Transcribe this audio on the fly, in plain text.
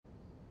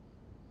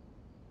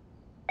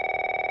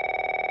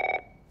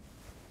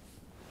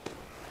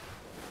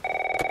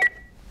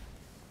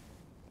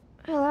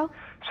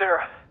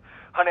Sarah,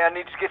 honey, I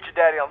need to get your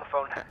daddy on the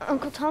phone.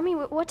 Uncle Tommy,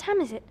 what time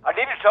is it? I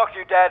need to talk to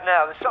your dad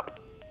now. There's something...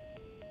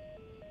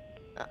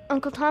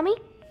 Uncle Tommy?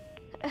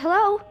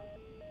 Hello?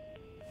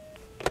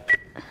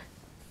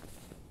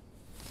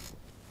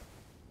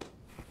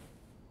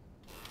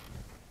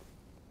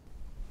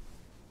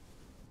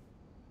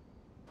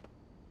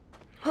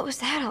 What was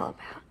that all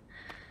about?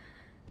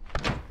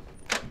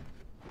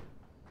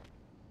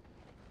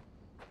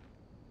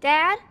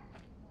 Dad?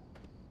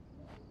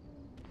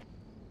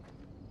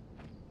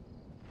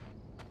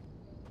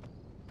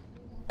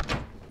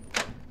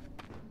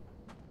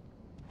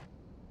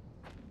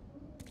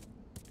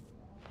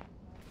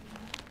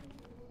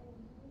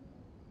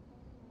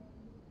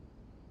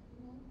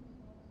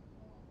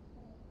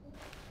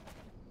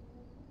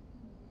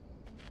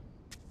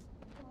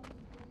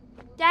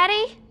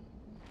 Daddy?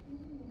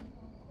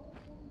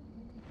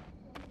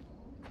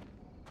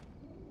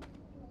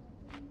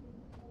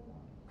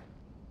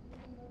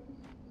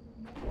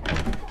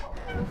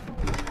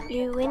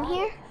 You in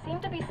here? Seem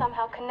to be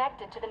somehow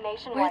connected to the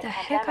nationwide Where the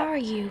heck are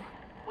you?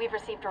 We've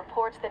received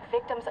reports that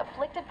victims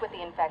afflicted with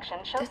the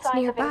infection show That's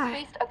signs nearby. of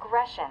increased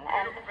aggression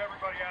and... Move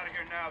everybody out of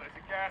here now. There's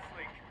a gas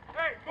leak.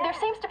 Hey, There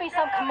seems to be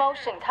some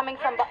commotion coming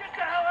from... Get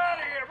the hell out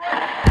of here,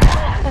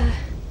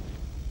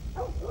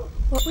 bro!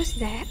 What was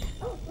that?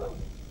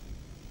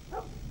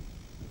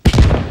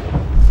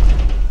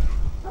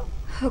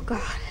 Oh,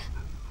 God.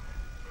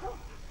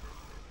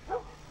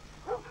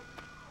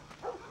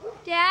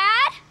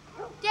 Dad?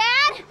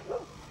 Dad?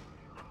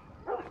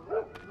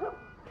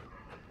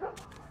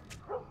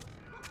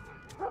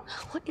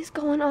 What is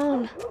going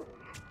on?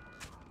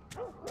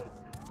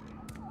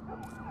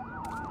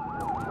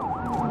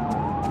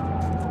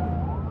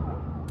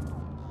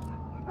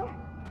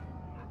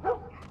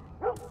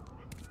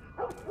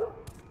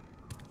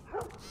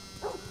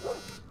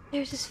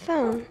 There's his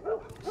phone.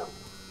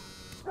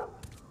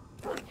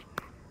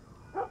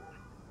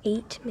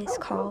 8 missed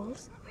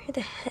calls. Where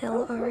the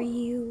hell are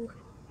you?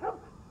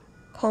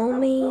 Call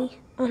me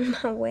on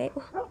my way.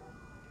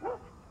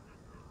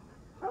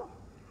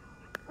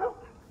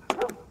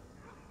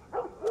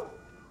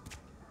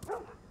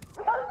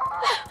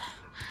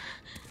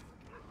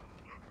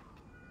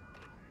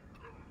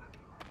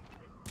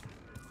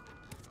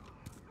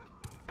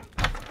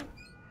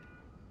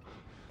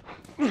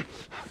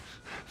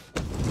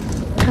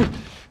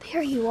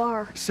 There you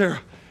are.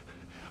 Sarah,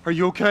 are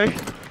you okay?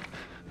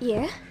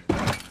 Yeah?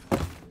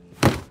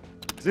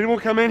 Does anyone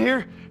come in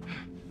here?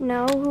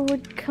 No, who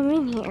would come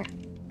in here?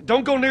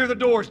 Don't go near the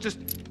doors. Just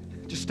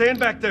stand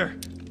back there.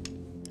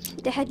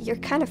 Dad, you're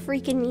kind of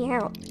freaking me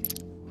out.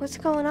 What's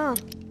going on?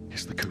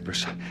 It's the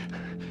Coopers.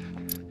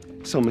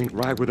 Something ain't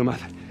right with them. I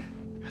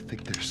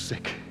think they're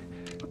sick.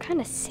 What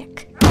kind of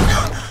sick?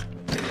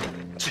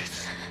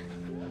 Jesus.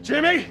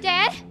 Jimmy!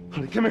 Dad?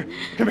 Honey, come here.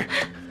 Come here.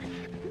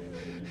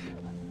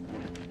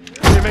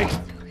 Jimmy!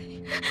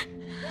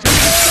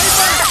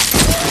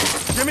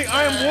 Jimmy,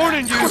 I am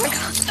warning you!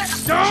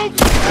 Don't!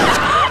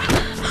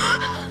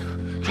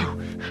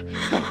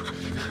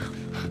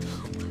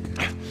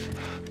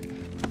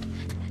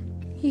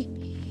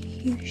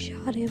 You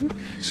shot him.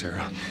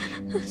 Sarah.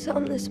 I saw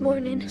him this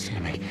morning. Listen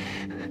to me.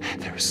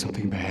 There is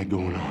something bad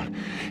going on.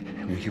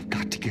 And we have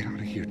got to get out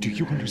of here. Do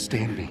you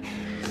understand me?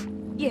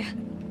 Yeah.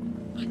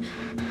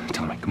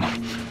 Tell me, come on.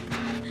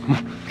 Come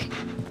on.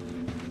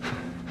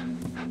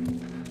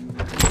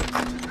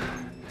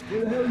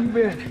 Where the hell you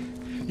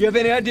been? You have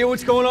any idea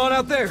what's going on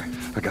out there?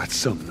 I got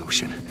some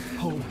notion.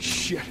 Holy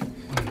shit.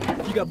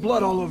 You got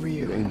blood all over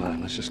you. It ain't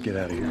mine. Let's just get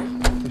out of here.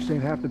 This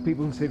ain't half the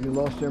people in the city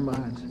lost their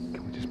minds.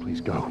 Can we just please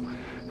go?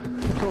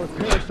 Or a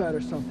parasite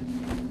or something.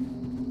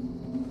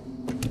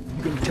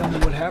 You gonna tell me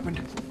what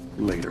happened?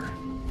 Later.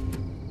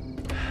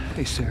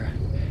 Hey, Sarah.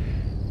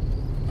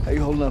 How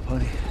you holding up,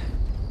 honey?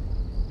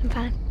 I'm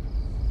fine.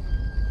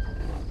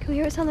 Can we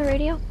hear us on the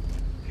radio?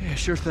 Yeah,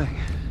 sure thing.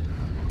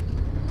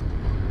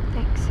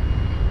 Thanks.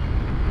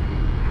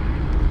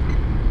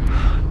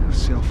 No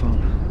cell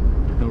phone.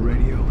 No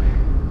radio.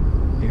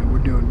 Yeah, we're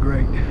doing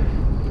great.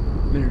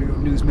 A minute ago,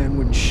 newsmen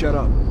wouldn't shut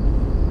up.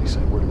 They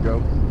said where to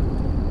go?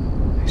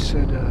 They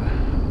said,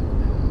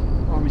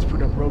 Army's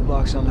put up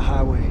roadblocks on the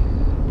highway.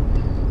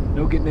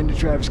 No getting into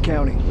Travis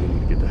County. We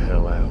need to get the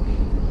hell out.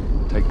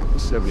 Take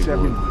 71.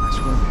 71, that's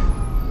right.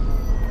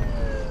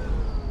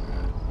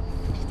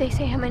 Did they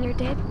say how many are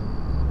dead?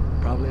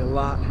 Probably a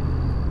lot.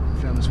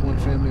 Found this one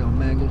family all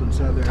mangled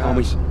inside their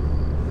Tommy. house.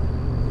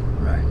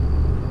 Right.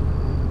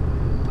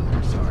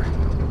 I'm sorry.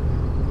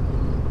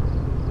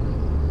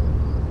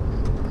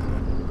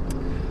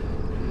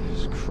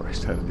 Jesus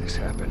Christ, how did this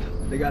happen?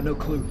 They got no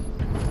clue.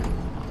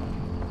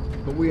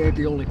 But we ain't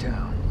the only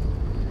town.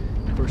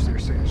 First they were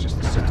saying it's just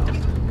the South. Got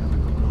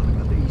nothing going on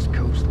about the East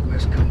Coast, the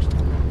West Coast.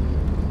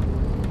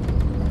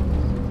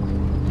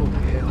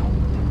 Holy hell.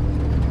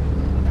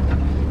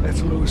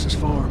 That's Lewis's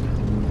farm.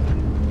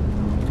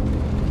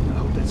 I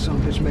hope that son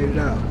of a bitch made it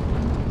out.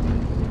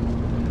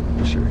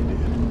 Sure he did.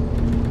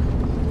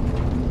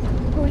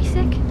 Were we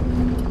sick?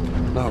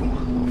 No,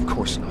 of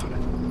course not.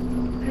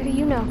 How do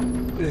you know?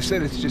 They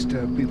said it's just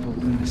people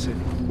in the city.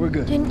 We're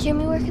good. Didn't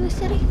Jimmy work in the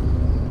city?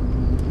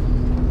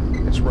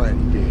 That's right,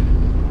 he did.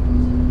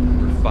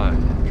 We're fine.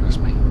 Trust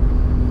me.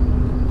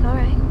 All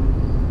right.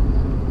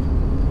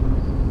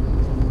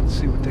 Let's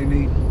see what they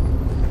need.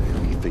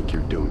 What do you think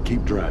you're doing?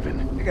 Keep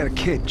driving. They got a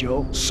kid,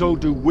 Joe. So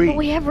do we. But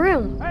we have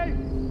room.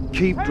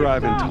 Keep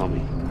driving,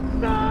 Tommy.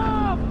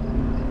 Stop!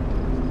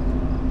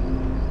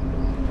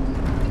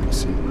 I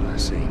see what I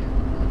see.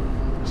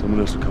 Someone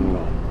else will come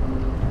along.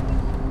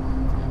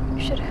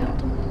 You should have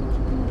helped him.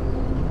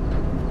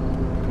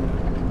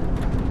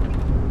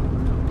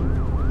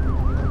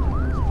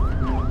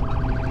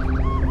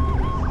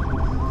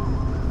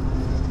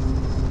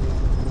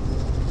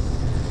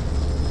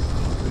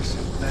 This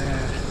is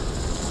bad.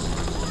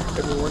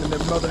 Everyone and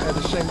their mother had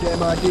the same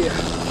damn idea.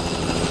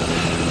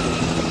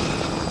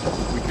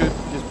 We could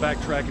just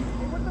backtrack and...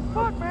 What the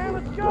fuck, man?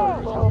 Let's go!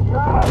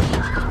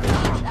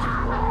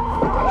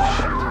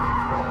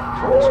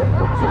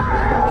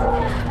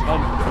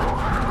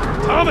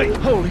 Tommy!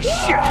 Holy shit!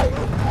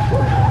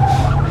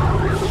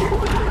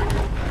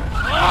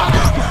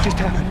 What just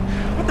happened?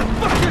 What the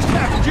fuck just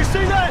happened? Did you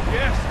see that?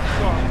 Yes,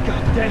 sorry.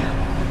 God damn.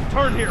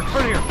 Turn here,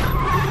 turn here.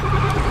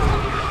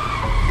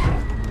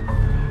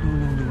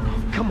 No.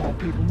 Come on,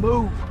 people,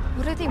 move.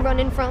 What are they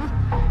running from?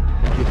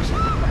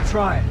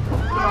 Try it.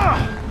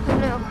 Oh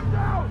no.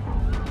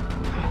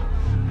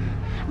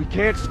 We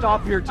can't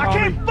stop here, Tommy. I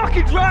can't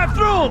fucking drive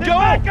through them, Joe!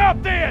 Back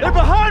up then! They're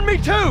behind me,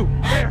 too!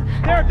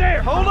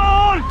 There! Hold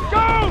on!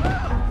 Go!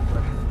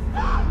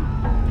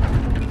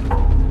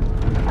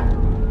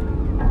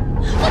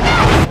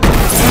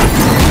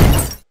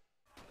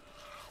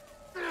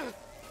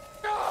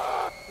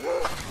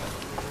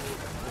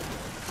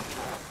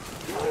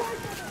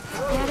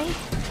 Daddy?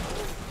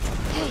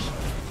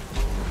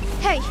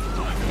 Hey!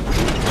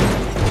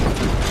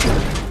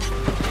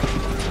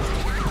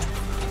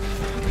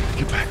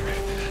 Get back, man.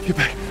 Get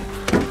back.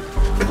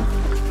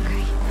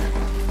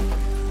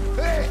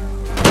 Okay.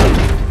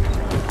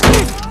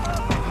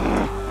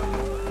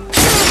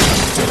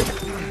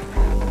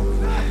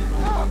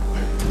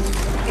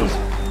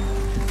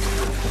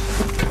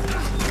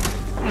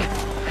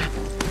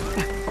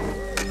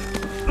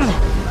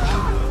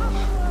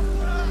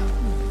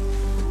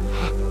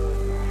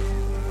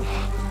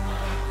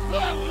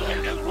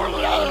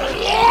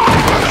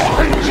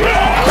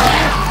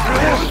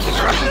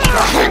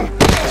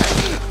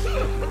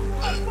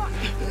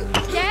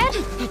 Dad?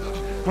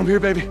 I'm here,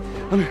 baby.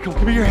 I'm here. Come,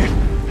 give me your hand.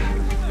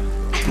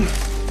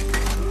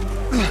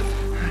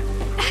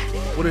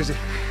 What is it?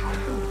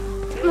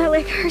 My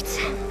leg hurts.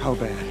 How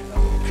bad?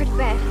 Pretty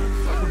bad.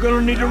 We're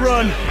gonna need to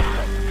run.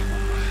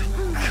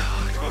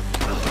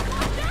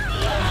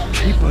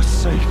 Keep us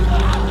safe.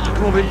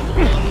 Come on, baby.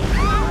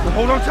 Now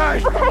hold on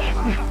tight.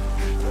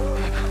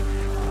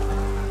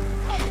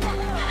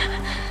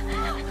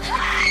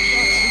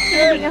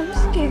 Daddy, I'm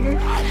scared.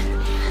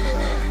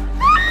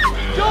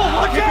 Joe,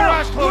 watch Keep your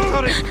eyes closed,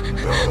 honey.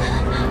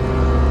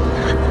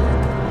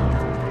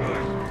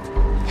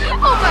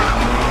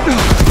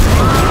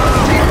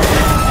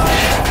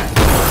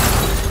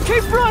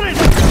 Keep running!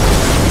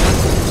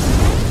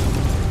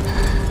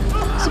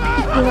 Those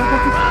people are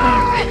on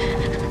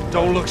fire.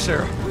 Don't look,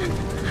 Sarah.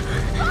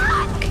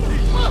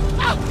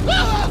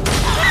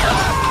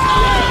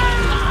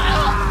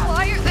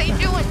 Why are they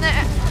doing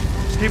that?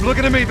 Just keep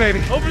looking at me,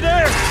 baby. Over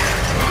there!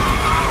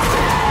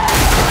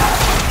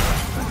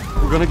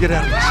 We're gonna get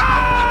out of this. I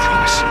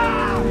promise.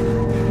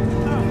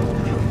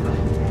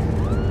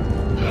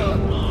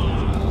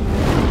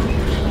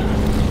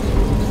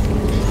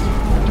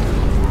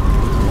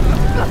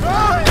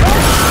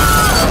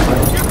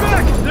 Get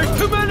back! There's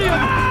too many of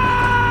them!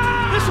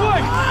 This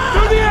way!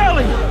 Through the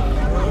alley!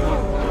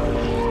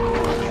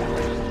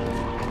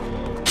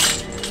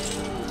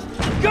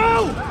 Go!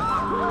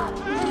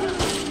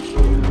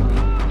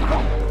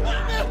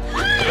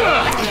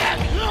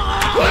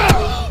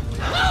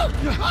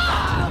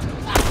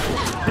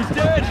 He's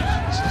dead!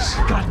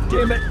 God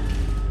damn it!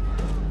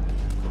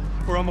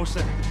 We're almost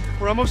there.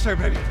 We're almost there,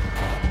 baby.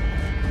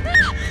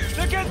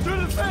 They're getting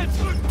through the fence!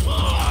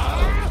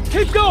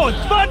 Keep going!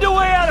 Find a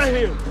way out of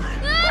here!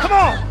 Come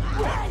on!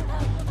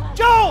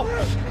 Joe!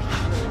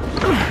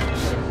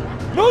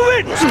 Move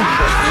it!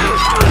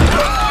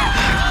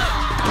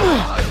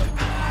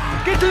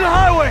 Get to the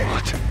highway!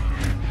 What?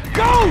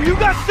 Go! You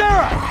got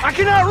Sarah! I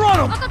can outrun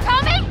them! Uncle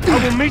Tommy? I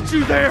will meet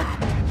you there.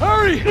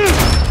 Hurry!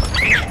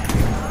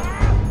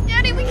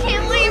 Daddy, we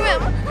can't leave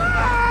him.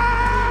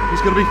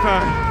 He's gonna be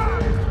fine.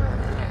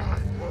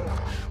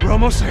 We're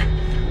almost there.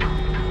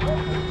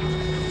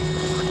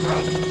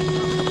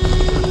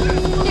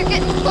 They're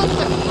getting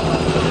closer.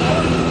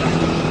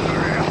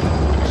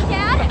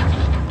 Dad?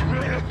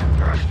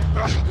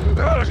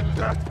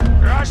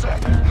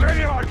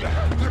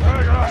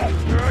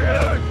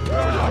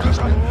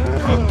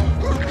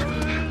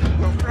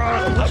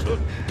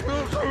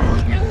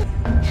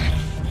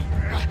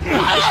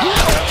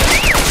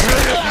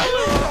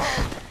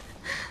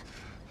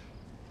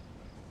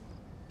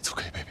 It's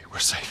okay, baby. We're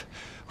safe.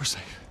 We're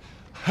safe.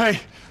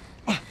 Hey,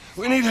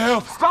 we need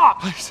help.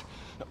 Stop! Please.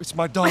 It's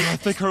my daughter. I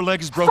think her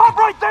leg is broken. Stop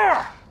right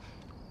there!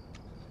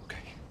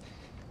 Okay.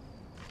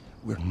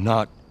 We're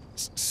not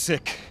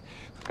sick.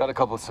 Got a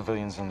couple of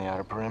civilians in the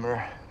outer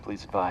perimeter.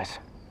 Please advise.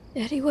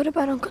 Daddy, what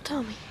about Uncle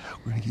Tommy?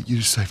 We're gonna get you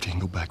to safety and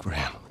go back for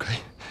him, okay?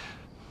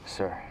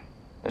 Sir,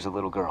 there's a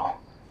little girl.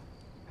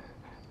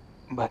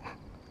 But...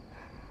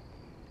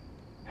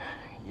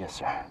 Yes,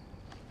 sir.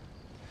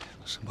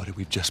 Listen, buddy,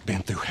 we've just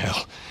been through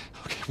hell.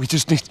 Okay, we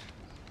just need...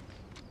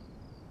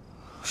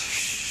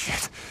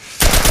 Shit.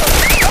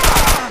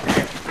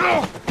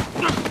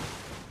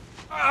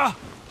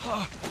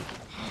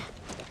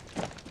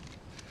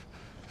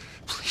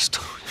 Please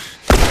don't.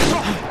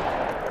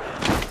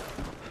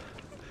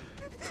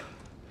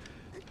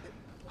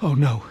 Oh,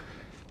 no.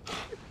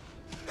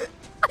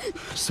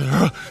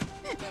 Sarah.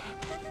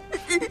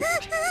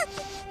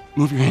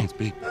 Move your hands,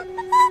 baby.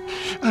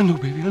 I know,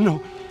 baby, I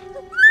know.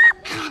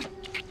 God.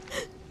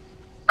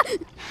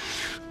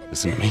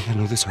 Listen to me, I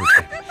know this hurts,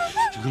 baby.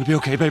 You're gonna be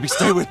okay, baby.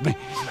 Stay with me.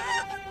 All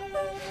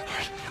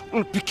right, I'm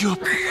gonna pick you up.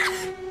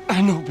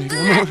 I know, baby,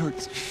 I know it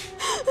hurts.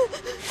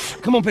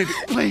 Come on, baby,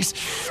 please.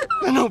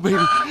 I know, baby,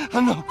 I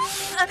know.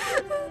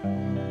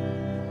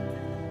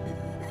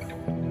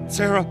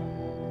 Sarah.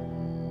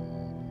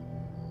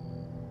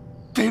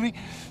 Baby.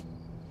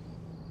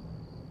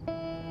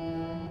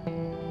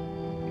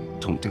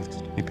 Don't do this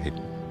to me, baby.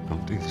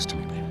 Don't do this to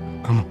me, baby.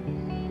 Come on.